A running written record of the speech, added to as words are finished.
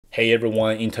Hey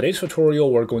everyone, in today's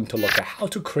tutorial, we're going to look at how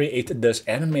to create this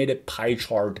animated pie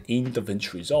chart in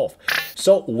DaVinci Resolve.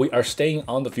 So we are staying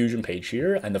on the Fusion page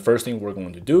here, and the first thing we're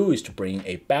going to do is to bring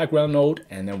a background node,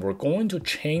 and then we're going to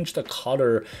change the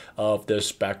color of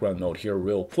this background node here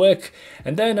real quick.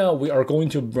 And then we are going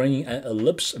to bring an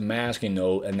ellipse masking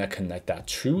node and then connect that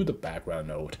to the background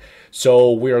node. So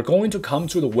we are going to come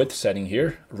to the width setting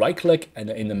here, right click, and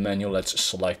in the menu, let's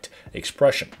select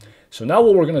expression. So now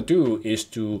what we're going to do is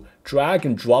to drag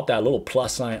and drop that little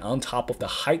plus sign on top of the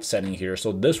height setting here.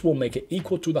 So this will make it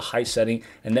equal to the height setting.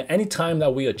 And then anytime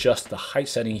that we adjust the height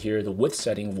setting here, the width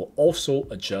setting will also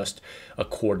adjust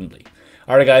accordingly.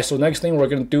 All right, guys, so next thing we're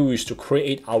going to do is to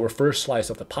create our first slice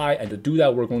of the pie. And to do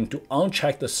that, we're going to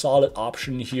uncheck the solid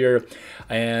option here.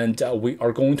 And we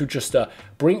are going to just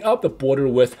bring up the border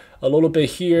width a little bit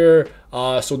here.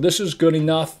 So this is good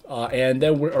enough. And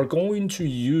then we are going to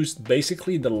use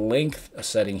basically the length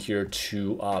setting here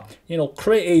to,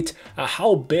 create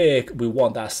how big we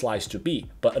want that slice to be.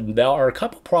 But there are a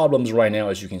couple problems right now,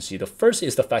 as you can see. The first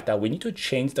is the fact that we need to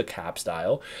change the cap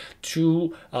style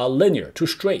to linear, to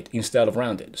straight instead of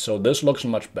rounded. So this looks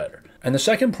much better. And the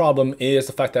second problem is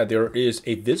the fact that there is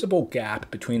a visible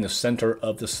gap between the center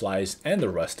of the slice and the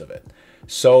rest of it.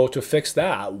 So to fix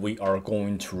that, we are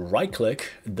going to right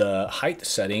click the height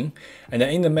setting and then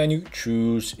in the menu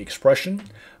choose expression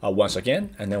once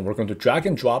again, and then we're going to drag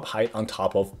and drop height on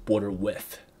top of border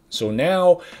width. So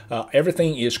now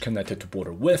everything is connected to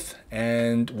border width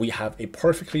and we have a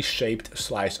perfectly shaped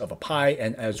slice of a pie.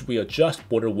 And as we adjust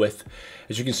border width,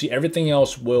 as you can see, everything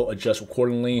else will adjust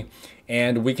accordingly.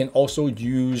 And we can also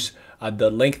use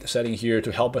the length setting here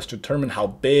to help us determine how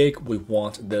big we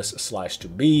want this slice to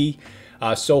be.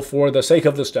 So for the sake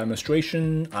of this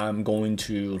demonstration, I'm going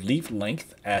to leave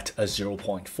length at a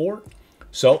 0.4.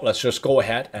 So let's just go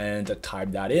ahead and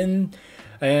type that in.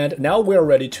 And now we're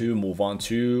ready to move on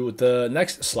to the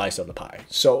next slice of the pie.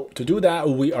 So to do that,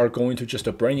 we are going to just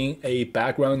bring in a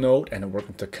background node and we're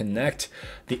going to connect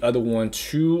the other one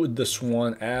to this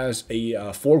one as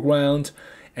a foreground.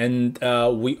 And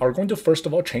we are going to first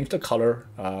of all change the color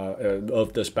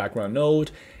of this background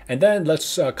node. And then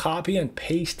let's copy and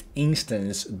paste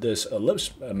instance this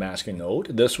ellipse masking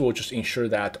node. This will just ensure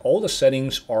that all the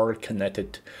settings are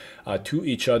connected to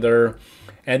each other.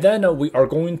 And then we are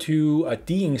going to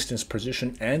de-instance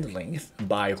position and length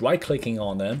by right-clicking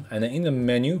on them. And then in the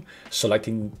menu,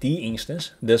 selecting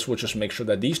de-instance. This will just make sure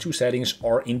that these two settings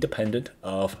are independent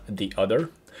of the other.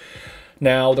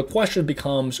 Now the question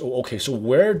becomes, okay, so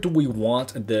where do we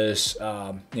want this,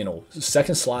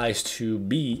 second slice to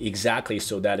be exactly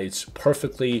so that it's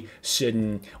perfectly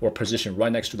sitting or positioned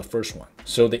right next to the first one?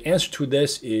 So the answer to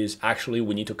this is actually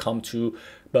we need to come to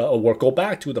or go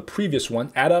back to the previous one,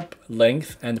 add up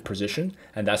length and position,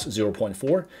 and that's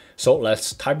 0.4. So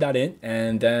let's type that in,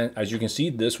 and then as you can see,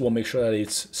 this will make sure that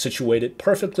it's situated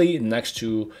perfectly next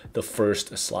to the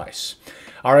first slice.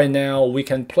 All right, now we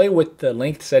can play with the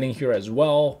length setting here as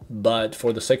well, but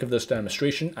for the sake of this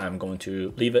demonstration, I'm going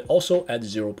to leave it also at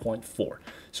 0.4.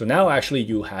 So now actually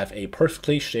you have a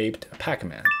perfectly shaped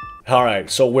Pac-Man. All right,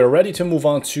 so we're ready to move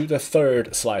on to the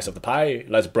third slice of the pie.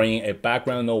 Let's bring in a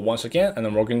background node once again, and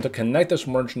then we're going to connect this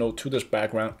merge node to this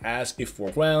background as a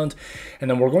foreground. And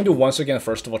then we're going to once again,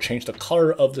 first of all, change the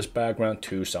color of this background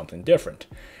to something different.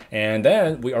 And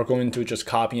then we are going to just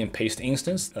copy and paste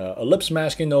instance, ellipse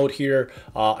masking node here.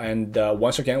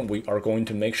 Once again, we are going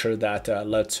to make sure that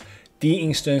let's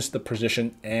de-instance the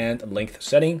position and length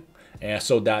setting, and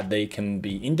so that they can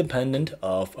be independent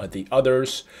of the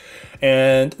others.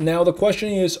 And now the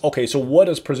question is, okay, so what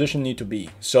does position need to be?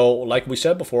 So like we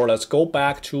said before, let's go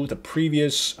back to the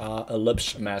previous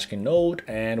ellipse masking node,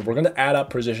 and we're going to add up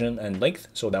position and length.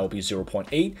 So that will be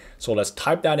 0.8. So let's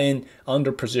type that in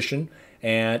under position,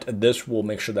 and this will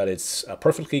make sure that it's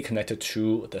perfectly connected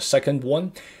to the second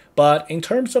one. But in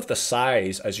terms of the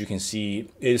size, as you can see,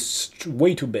 is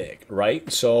way too big, right?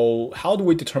 So how do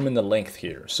we determine the length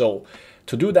here? So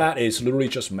to do that is literally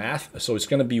just math. So it's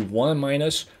going to be 1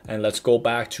 minus, and let's go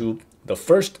back to the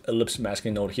first ellipse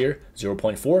masking node here,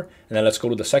 0.4. And then let's go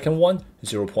to the second one,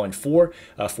 0.4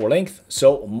 for length.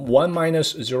 So 1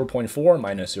 minus 0.4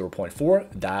 minus 0.4,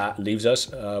 that leaves us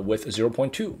with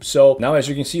 0.2. So now as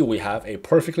you can see, we have a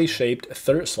perfectly shaped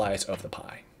third slice of the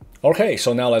pie. Okay,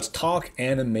 so now let's talk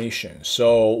animation.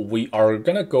 So we are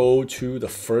gonna go to the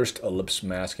first ellipse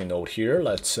masking node here.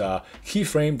 Let's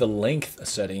keyframe the length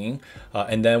setting,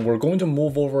 and then we're going to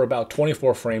move over about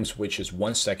 24 frames, which is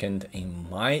 1 second in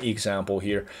my example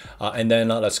here. And then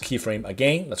let's keyframe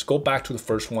again. Let's go back to the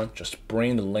first one, just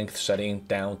bring the length setting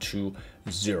down to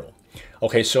 0.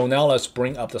 Okay, so now let's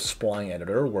bring up the spline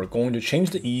editor. We're going to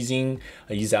change the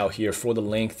ease out here for the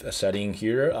length setting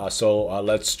here.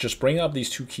 Let's just bring up these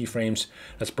two keyframes.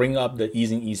 Let's bring up the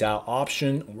easing ease out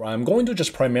option. I'm going to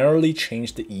just primarily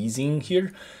change the easing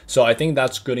here. So I think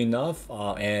that's good enough.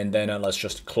 And then let's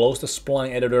just close the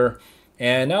spline editor.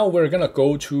 And now we're gonna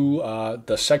go to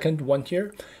the second one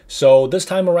here. So this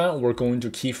time around, we're going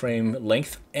to keyframe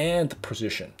length and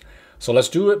position. So let's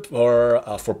do it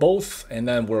for both, and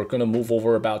then we're gonna move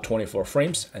over about 24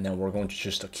 frames, and then we're going to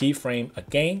just keyframe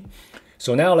again.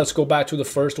 So now let's go back to the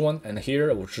first one, and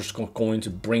here we're just going to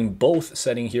bring both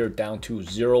setting here down to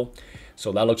 0.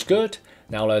 So that looks good.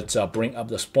 Now let's bring up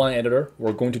the spline editor.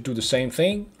 We're going to do the same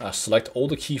thing. Select all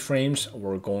the keyframes.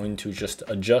 We're going to just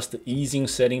adjust the easing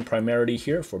setting primarily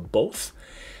here for both.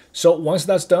 So once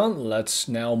that's done, let's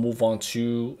now move on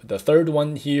to the third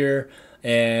one here.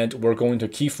 And we're going to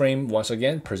keyframe once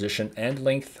again, position and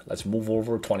length. Let's move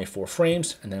over 24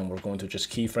 frames, and then we're going to just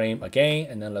keyframe again,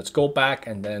 and then let's go back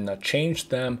and then change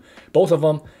them, both of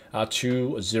them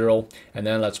to 0. And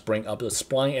then let's bring up the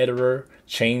spline editor,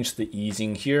 change the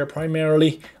easing here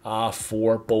primarily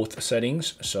for both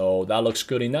settings. So that looks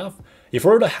good enough. If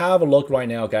we were to have a look right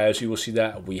now, guys, you will see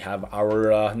that we have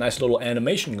our nice little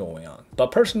animation going on.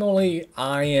 But personally,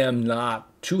 I am not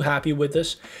too happy with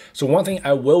this. So one thing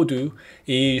I will do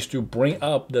is to bring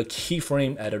up the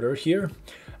keyframe editor here.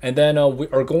 And then we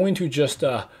are going to just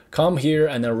come here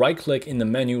and then right click in the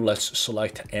menu. Let's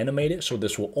select animated. So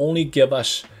this will only give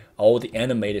us all the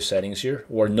animated settings here,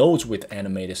 or nodes with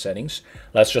animated settings.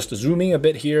 Let's just zoom in a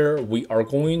bit here. We are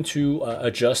going to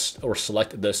adjust or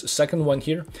select this second one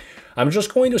here. I'm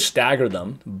just going to stagger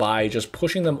them by just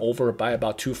pushing them over by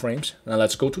about 2 frames. Now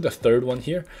let's go to the third one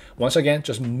here. Once again,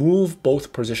 just move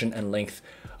both position and length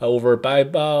over by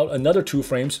about another 2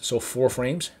 frames, so 4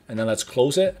 frames. And then let's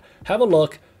close it. Have a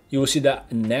look. You will see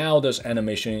that now this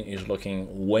animation is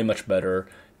looking way much better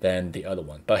than the other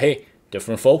one. But hey,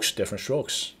 different folks, different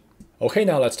strokes. Okay,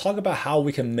 now let's talk about how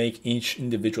we can make each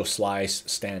individual slice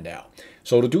stand out.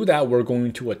 So to do that, we're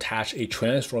going to attach a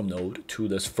transform node to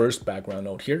this first background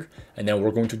node here. And then we're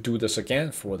going to do this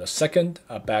again for the second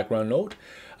background node.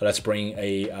 Let's bring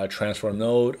a transform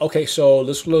node. Okay, so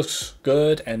this looks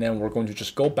good. And then we're going to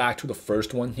just go back to the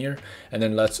first one here. And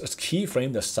then let's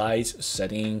keyframe the size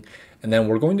setting. And then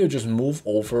we're going to just move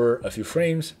over a few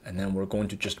frames. And then we're going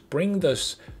to just bring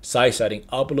this size setting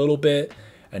up a little bit.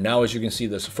 And now, as you can see,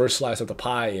 this first slice of the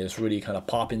pie is really kind of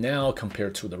popping now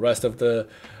compared to the rest of the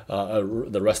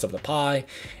pie.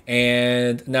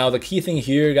 And now the key thing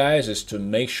here, guys, is to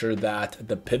make sure that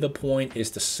the pivot point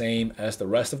is the same as the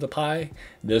rest of the pie.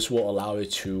 This will allow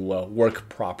it to work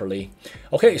properly.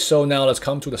 Okay, so now let's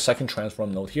come to the second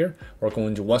transform node here. We're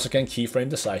going to once again keyframe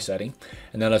the size setting,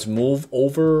 and then let's move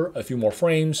over a few more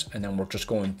frames, and then we're just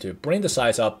going to bring the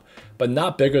size up, but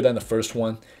not bigger than the first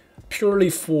one, purely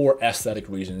for aesthetic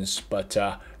reasons. But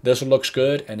this looks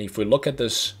good, and if we look at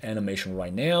this animation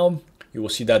right now, you will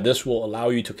see that this will allow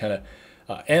you to kind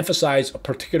of emphasize a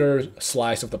particular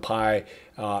slice of the pie,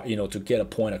 to get a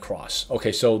point across.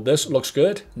 Okay, so this looks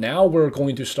good. Now we're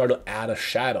going to start to add a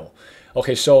shadow.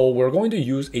 Okay, so we're going to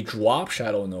use a drop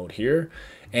shadow node here.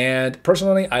 And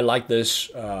personally, I like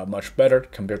this much better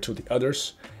compared to the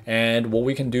others. And what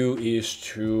we can do is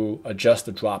to adjust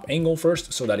the drop angle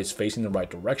first so that it's facing the right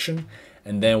direction.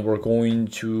 And then we're going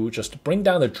to just bring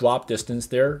down the drop distance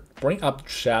there, bring up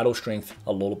shadow strength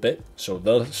a little bit. So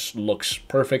this looks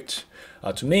perfect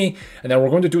to me. And then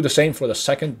we're going to do the same for the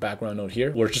second background node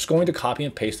here. We're just going to copy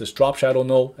and paste this drop shadow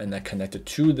node and then connect it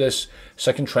to this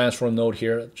second transform node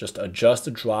here. Just adjust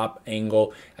the drop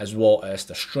angle as well as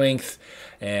the strength.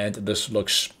 And this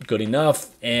looks good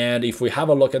enough. And if we have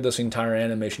a look at this entire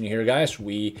animation here, guys,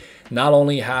 we not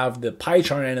only have the pie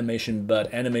chart animation,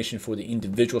 but animation for the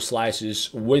individual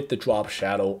slices with the drop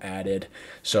shadow added.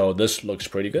 So this looks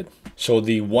pretty good. So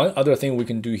the one other thing we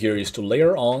can do here is to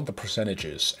layer on the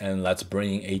percentages, and let's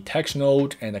bring a text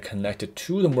node and connect it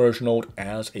to the merge node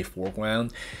as a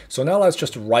foreground. So now let's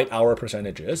just write our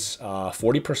percentages, 40%,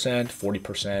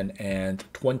 40%, and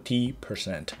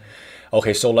 20%.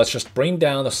 Okay, so let's just bring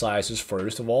down the sizes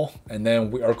first of all, and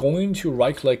then we are going to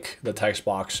right click the text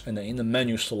box and then in the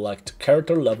menu select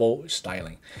character level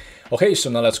styling. Okay, so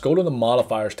now let's go to the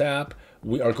modifiers tab.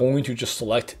 We are going to just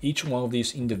select each one of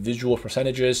these individual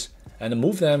percentages and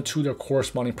move them to their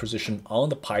corresponding position on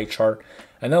the pie chart.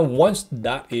 And then once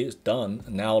that is done,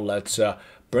 now let's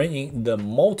bring in the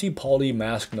multi-poly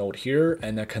mask node here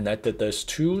and then connected this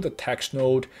to the text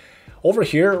node. Over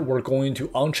here, we're going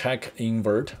to check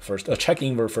invert first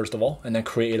of all, and then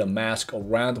create a mask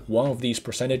around one of these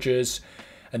percentages.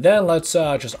 And then let's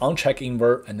just uncheck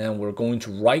invert, and then we're going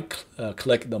to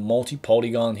click the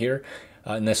multi-polygon here,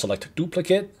 and then select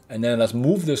duplicate, and then let's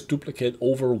move this duplicate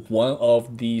over one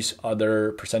of these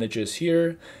other percentages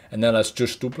here, and then let's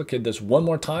just duplicate this one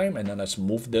more time, and then let's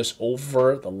move this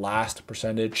over the last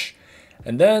percentage.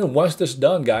 And then once this is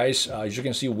done, guys, as you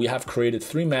can see, we have created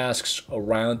 3 masks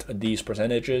around these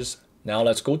percentages. Now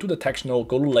let's go to the text node,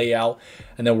 go to layout,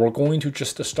 and then we're going to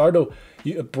just start to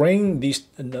bring these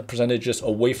percentages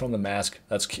away from the mask.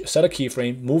 Let's set a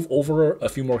keyframe, move over a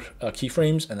few more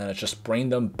keyframes, and then let's just bring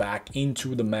them back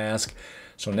into the mask.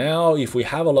 So now if we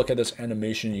have a look at this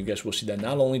animation, you guys will see that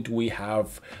not only do we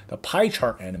have the pie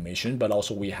chart animation, but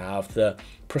also we have the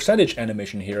percentage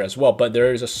animation here as well. But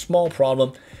there is a small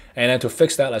problem. And then to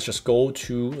fix that, let's just go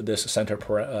to this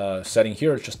center setting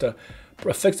here, just to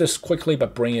fix this quickly,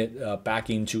 but bring it back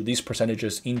into these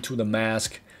percentages into the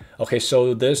mask. Okay,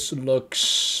 so this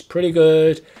looks pretty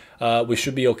good. We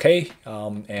should be okay.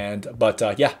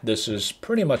 But yeah, this is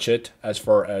pretty much it as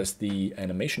far as the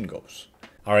animation goes.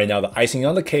 All right, now the icing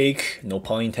on the cake, no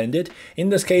pun intended, in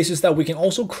this case is that we can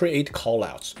also create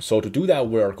callouts. So to do that,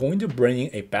 we are going to bring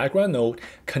a background node,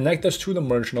 connect this to the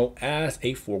merge node as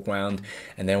a foreground,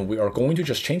 and then we are going to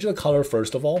just change the color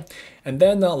first of all. And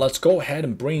then let's go ahead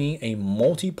and bring a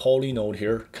multi-poly node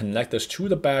here, connect this to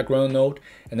the background node,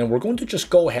 and then we're going to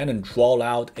just go ahead and draw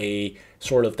out a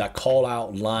sort of that call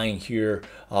out line here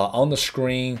on the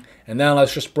screen. And then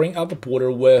let's just bring out the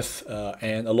border width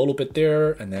and a little bit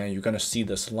there, and then you're gonna see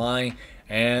this line.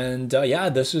 And yeah,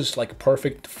 this is like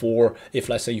perfect for if,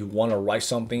 let's say, you want to write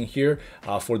something here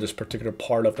for this particular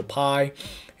part of the pie.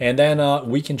 And then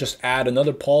we can just add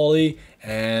another poly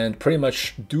and pretty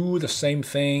much do the same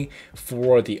thing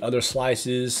for the other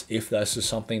slices if this is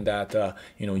something that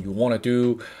you want to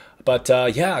do. But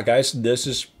yeah, guys, this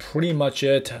is pretty much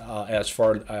it as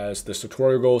far as this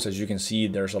tutorial goes. As you can see,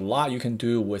 there's a lot you can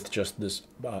do with just this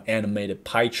animated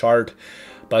pie chart.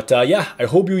 But yeah, I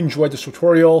hope you enjoyed this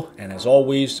tutorial. And as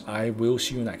always, I will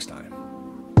see you next time.